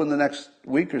as though in the next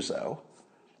week or so,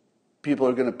 people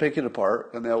are going to pick it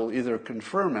apart and they'll either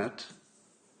confirm it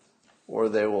or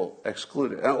they will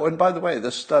exclude it. And by the way,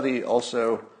 this study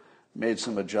also made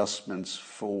some adjustments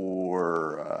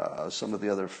for some of the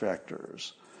other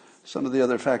factors. Some of the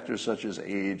other factors such as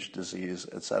age, disease,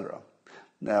 etc.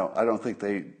 Now, I don't think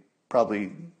they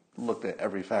probably looked at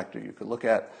every factor you could look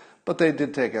at, but they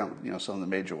did take out, some of the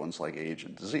major ones like age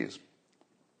and disease.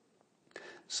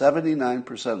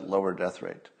 79% lower death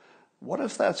rate. What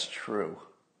if that's true?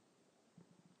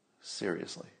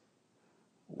 Seriously.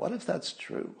 What if that's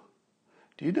true?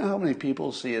 Do you know how many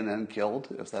people CNN killed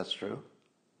if that's true?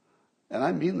 And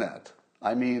I mean that.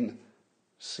 I mean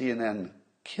CNN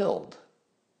killed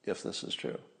if this is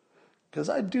true. Because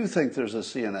I do think there's a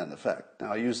CNN effect.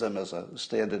 Now, I use them as a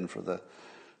stand-in for the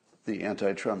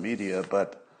anti-Trump media,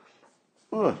 but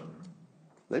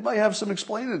they might have some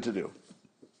explaining to do,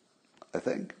 I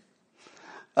think.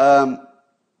 I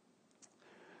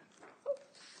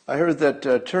heard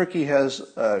that Turkey has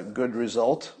a good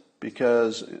result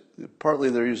because partly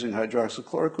they're using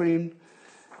hydroxychloroquine,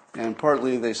 and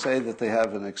partly they say that they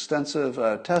have an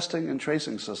extensive testing and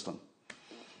tracing system.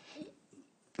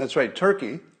 That's right,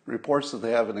 Turkey reports that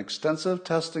they have an extensive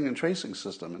testing and tracing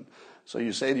system. And so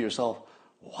you say to yourself,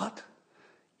 what?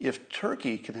 If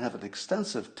Turkey can have an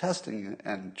extensive testing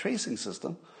and tracing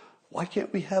system, why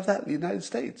can't we have that in the United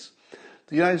States?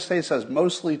 The United States has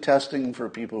mostly testing for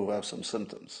people who have some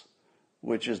symptoms,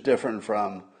 which is different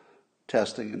from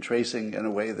testing and tracing in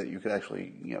a way that you could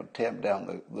actually, tamp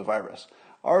down the virus.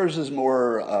 Ours is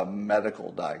more a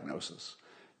medical diagnosis,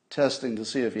 testing to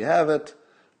see if you have it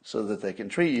so that they can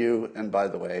treat you and, by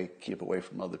the way, keep away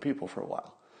from other people for a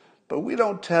while. But we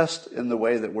don't test in the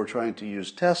way that we're trying to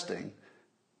use testing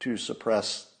to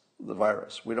suppress the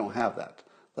virus. We don't have that.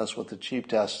 That's what the cheap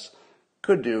tests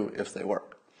could do if they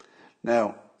work.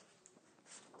 Now,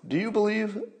 do you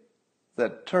believe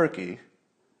that Turkey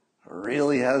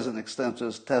really has an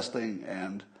extensive testing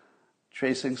and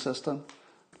tracing system?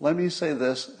 Let me say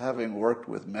this, having worked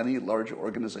with many large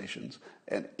organizations,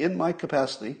 and in my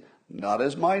capacity, not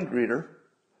as mind reader,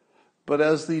 but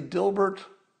as the Dilbert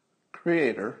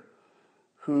creator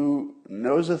who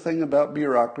knows a thing about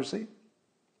bureaucracy.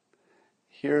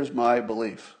 Here's my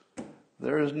belief.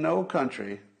 There is no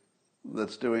country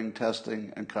that's doing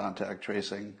testing and contact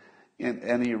tracing in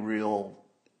any real,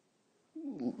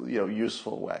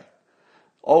 useful way.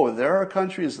 Oh, there are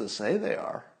countries that say they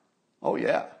are. Oh,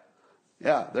 yeah.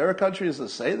 Yeah, there are countries that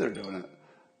say they're doing it.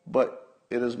 But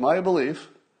it is my belief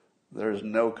there is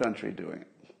no country doing it.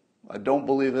 I don't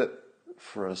believe it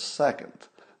for a second.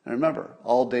 And remember,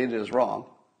 all data is wrong.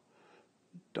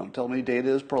 Don't tell me data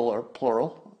is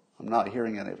plural. I'm not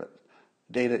hearing any of it.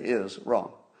 Data is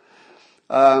wrong.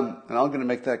 And I'm going to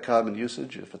make that common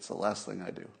usage if it's the last thing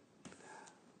I do.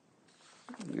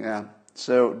 Yeah.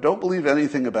 So don't believe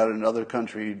anything about another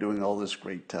country doing all this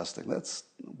great testing. That's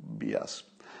BS.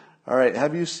 All right.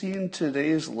 Have you seen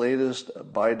today's latest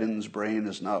Biden's brain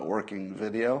is not working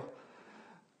video?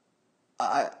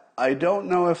 I don't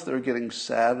know if they're getting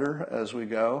sadder as we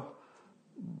go,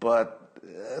 but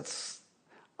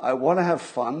I want to have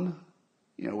fun,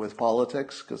 with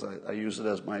politics because I use it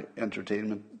as my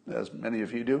entertainment, as many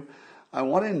of you do. I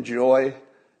want to enjoy,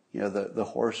 the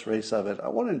horse race of it. I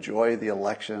want to enjoy the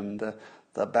election,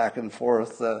 the back and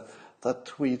forth, the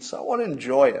tweets. I want to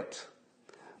enjoy it.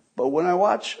 But when I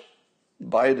watch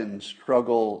Biden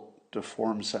struggle to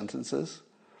form sentences,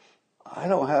 I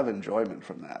don't have enjoyment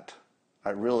from that.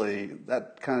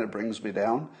 That kind of brings me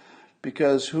down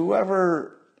because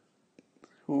whoever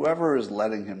is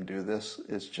letting him do this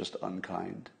is just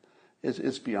unkind.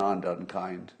 It's beyond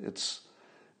unkind.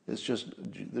 They're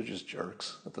just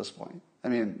jerks at this point. I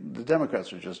mean, the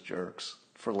Democrats are just jerks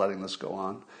for letting this go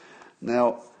on.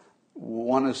 Now,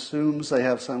 one assumes they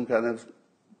have some kind of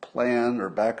plan or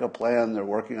backup plan they're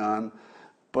working on,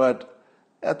 but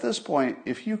at this point,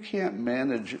 if you can't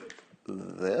manage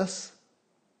this,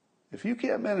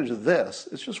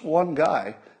 it's just one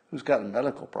guy who's got a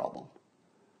medical problem,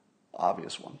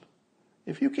 obvious one.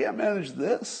 If you can't manage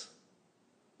this,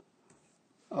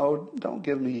 oh, don't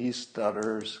give me he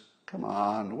stutters. Come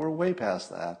on, we're way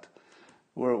past that.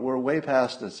 We're way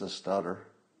past it's a stutter.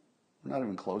 We're not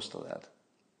even close to that.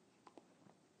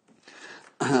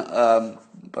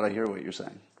 But I hear what you're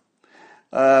saying.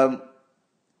 I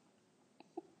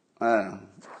don't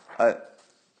know.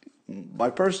 My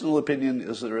personal opinion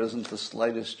is there isn't the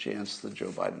slightest chance that Joe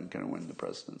Biden can win the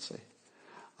presidency.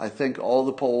 I think all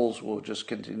the polls will just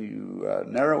continue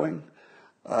narrowing,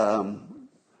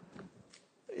 and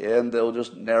they'll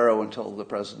just narrow until the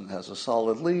president has a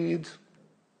solid lead,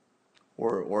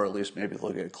 or at least maybe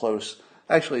they'll get close.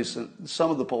 Actually,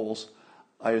 some of the polls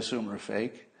I assume are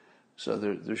fake. So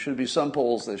there should be some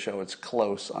polls that show it's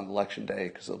close on election day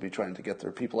because they'll be trying to get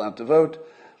their people out to vote.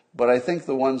 But I think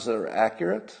the ones that are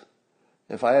accurate,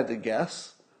 if I had to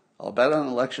guess, I'll bet on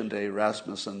election day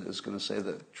Rasmussen is going to say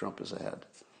that Trump is ahead.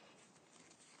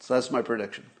 So that's my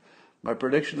prediction. My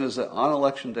prediction is that on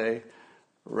election day,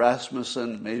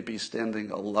 Rasmussen may be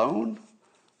standing alone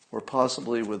or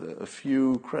possibly with a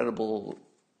few credible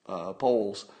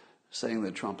polls saying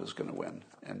that Trump is going to win,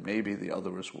 and maybe the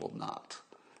others will not,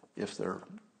 if they're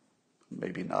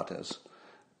maybe not as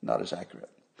accurate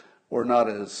or not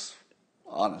as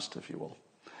honest, if you will.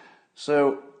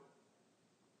 So,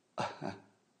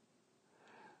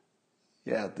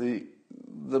 yeah, the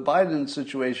Biden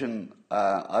situation,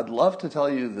 I'd love to tell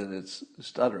you that it's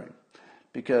stuttering,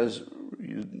 because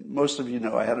most of you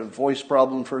know I had a voice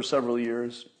problem for several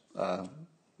years, 10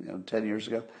 years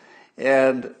ago,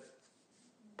 and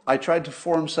I tried to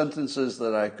form sentences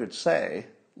that I could say,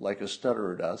 like a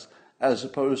stutterer does, as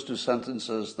opposed to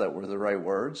sentences that were the right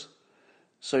words.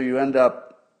 So you end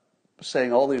up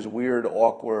saying all these weird,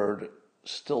 awkward,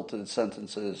 stilted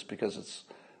sentences because it's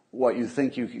what you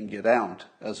think you can get out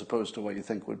as opposed to what you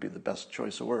think would be the best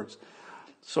choice of words.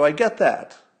 So I get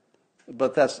that,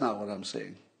 but that's not what I'm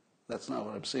seeing. That's not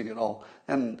what I'm seeing at all.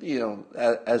 And,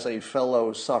 as a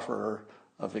fellow sufferer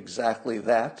of exactly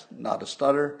that, not a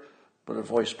stutter, but a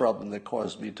voice problem that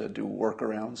caused me to do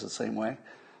workarounds the same way,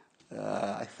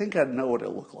 I think I'd know what it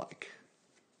looked like.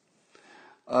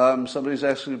 Somebody's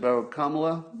asking about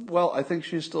Kamala. Well, I think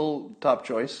she's still top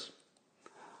choice.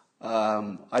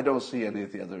 I don't see any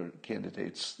of the other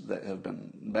candidates that have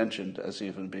been mentioned as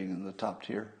even being in the top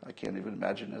tier. I can't even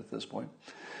imagine it at this point.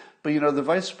 But, the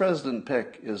vice president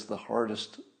pick is the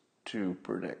hardest to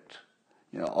predict.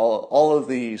 All of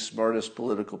the smartest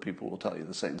political people will tell you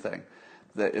the same thing,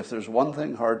 that if there's one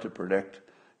thing hard to predict,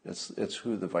 it's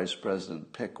who the vice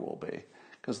president pick will be.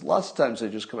 Because lots of times they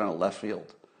just come out of left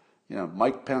field.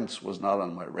 Mike Pence was not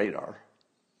on my radar.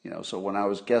 So when I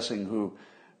was guessing who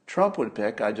Trump would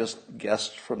pick, I just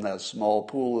guessed from that small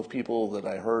pool of people that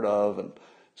I heard of and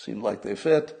seemed like they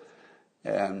fit.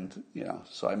 And,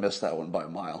 so I missed that one by a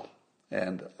mile.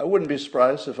 And I wouldn't be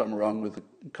surprised if I'm wrong with the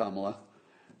Kamala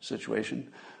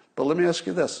situation. But let me ask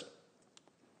you this.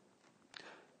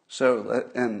 So,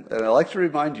 and I like to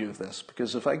remind you of this,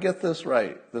 because if I get this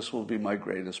right, this will be my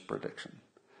greatest prediction.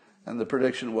 And the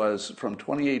prediction was from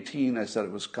 2018, I said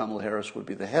it was Kamala Harris would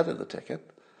be the head of the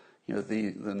ticket,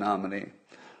 the nominee.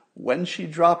 When she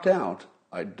dropped out,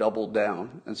 I doubled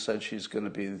down and said she's going to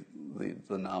be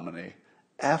the nominee.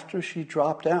 After she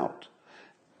dropped out,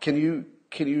 can you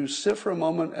sit for a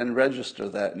moment and register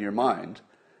that in your mind,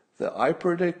 that I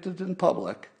predicted in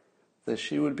public that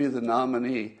she would be the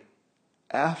nominee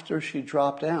after she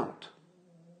dropped out?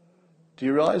 Do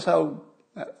you realize how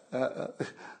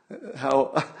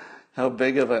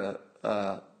big of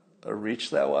a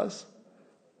reach that was?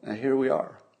 And here we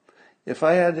are. If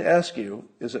I had to ask you,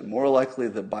 is it more likely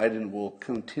that Biden will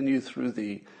continue through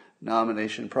the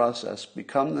nomination process,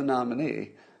 become the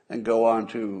nominee, and go on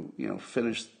to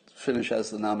finish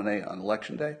as the nominee on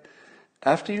election day?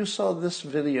 After you saw this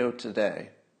video today,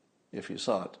 if you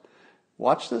saw it,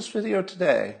 watch this video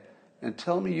today and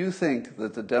tell me you think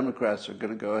that the Democrats are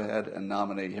going to go ahead and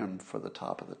nominate him for the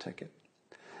top of the ticket.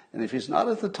 And if he's not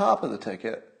at the top of the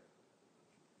ticket,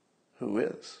 who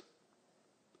is?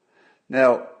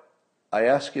 Now, I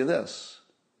ask you this.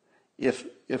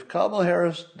 If Kamala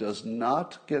Harris does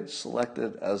not get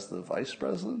selected as the vice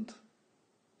president,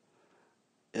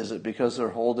 is it because they're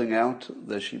holding out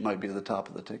that she might be at the top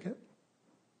of the ticket?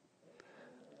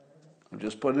 I'm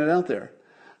just putting it out there.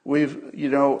 I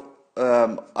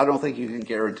don't think you can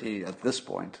guarantee at this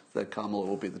point that Kamala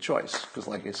will be the choice, because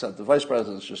like I said, the vice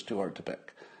president is just too hard to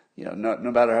pick. No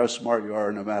matter how smart you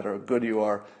are, no matter how good you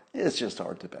are, it's just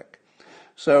hard to pick.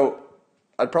 So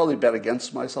I'd probably bet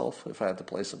against myself if I had to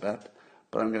place a bet,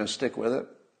 but I'm going to stick with it.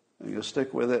 I'm going to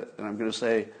stick with it, and I'm going to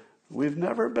say we've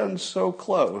never been so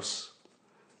close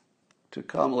to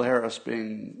Kamala Harris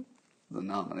being the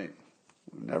nominee.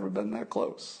 We've never been that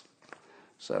close.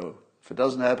 So if it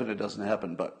doesn't happen, it doesn't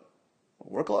happen, but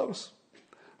we're close.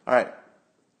 All right.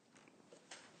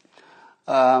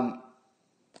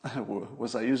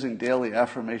 Was I using daily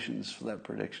affirmations for that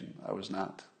prediction? I was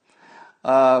not.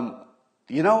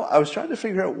 I was trying to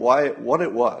figure out what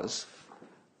it was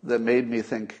that made me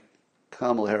think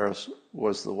Kamala Harris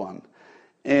was the one.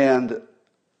 And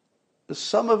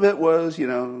some of it was,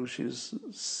 she's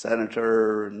a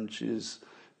senator and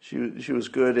she was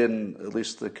good in at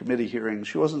least the committee hearings.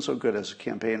 She wasn't so good as a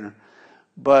campaigner,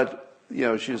 but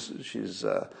she's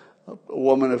a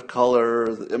woman of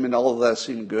color. I mean, all of that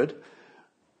seemed good.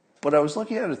 But I was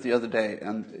looking at it the other day,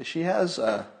 and she has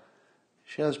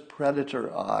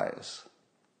predator eyes.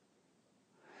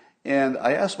 And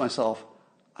I asked myself,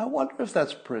 I wonder if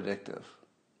that's predictive.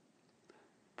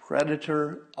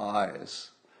 Predator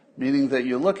eyes, meaning that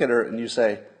you look at her and you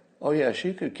say, oh yeah,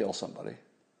 she could kill somebody.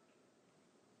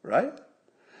 Right?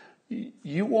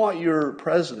 You want your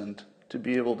president to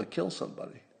be able to kill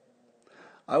somebody.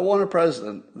 I want a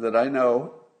president that I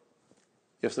know,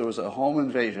 if there was a home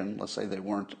invasion, let's say they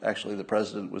weren't actually the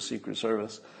president was Secret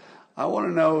Service, I want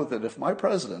to know that if my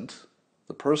president,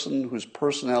 the person whose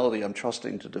personality I'm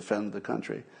trusting to defend the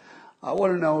country, I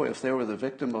want to know if they were the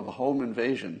victim of a home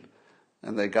invasion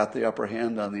and they got the upper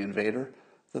hand on the invader,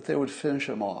 that they would finish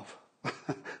him off,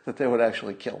 that they would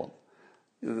actually kill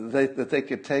him, that they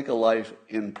could take a life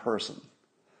in person.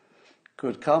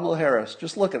 Could Kamala Harris,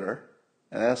 just look at her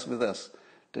and ask me this,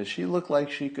 does she look like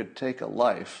she could take a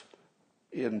life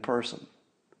in person?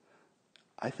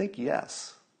 I think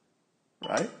yes,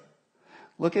 right?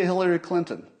 Look at Hillary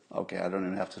Clinton. Okay, I don't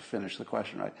even have to finish the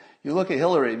question, right? You look at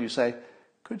Hillary and you say,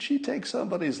 could she take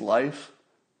somebody's life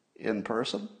in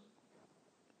person?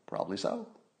 Probably so.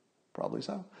 Probably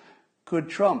so. Could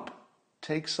Trump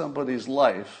take somebody's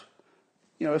life,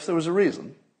 if there was a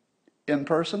reason, in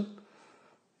person?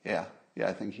 Yeah,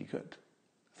 I think he could.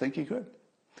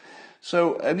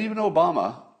 So, and even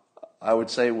Obama, I would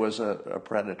say, was a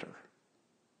predator,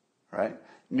 right?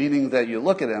 Meaning that you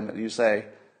look at him and you say,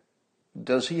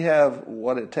 does he have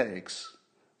what it takes?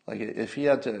 Like if he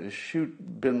had to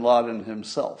shoot bin Laden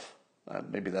himself,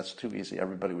 maybe that's too easy,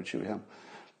 everybody would shoot him.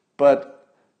 But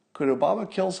could Obama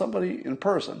kill somebody in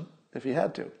person if he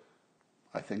had to?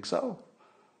 I think so.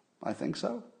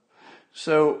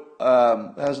 So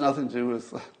it has nothing to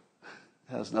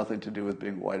do with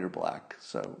being white or black.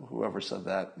 So whoever said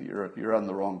that, you're on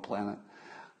the wrong planet.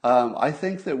 I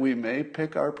think that we may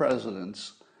pick our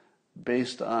presidents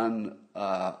based on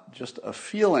just a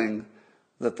feeling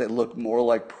that they look more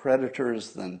like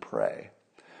predators than prey.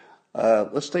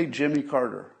 Let's take Jimmy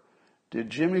Carter. Did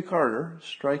Jimmy Carter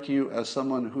strike you as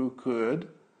someone who could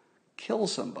kill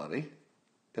somebody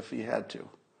if he had to?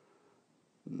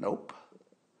 Nope.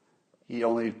 He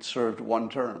only served one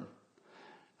term.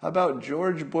 How about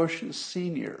George Bush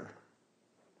Sr.?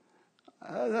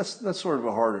 That's sort of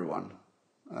a harder one.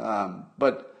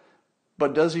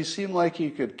 But does he seem like he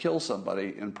could kill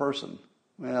somebody in person?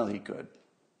 Well, he could.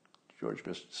 George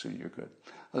Bush Sr. could.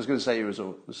 I was going to say he was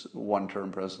a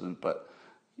one-term president, but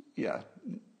yeah,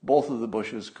 both of the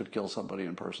Bushes could kill somebody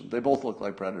in person. They both look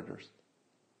like predators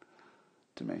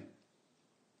to me.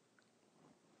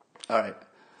 All right.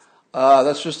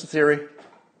 That's just a theory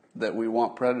that we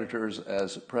want predators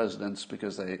as presidents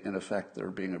because they, in effect, they're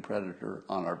being a predator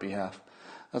on our behalf.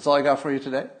 That's all I got for you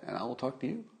today, and I will talk to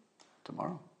you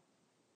tomorrow.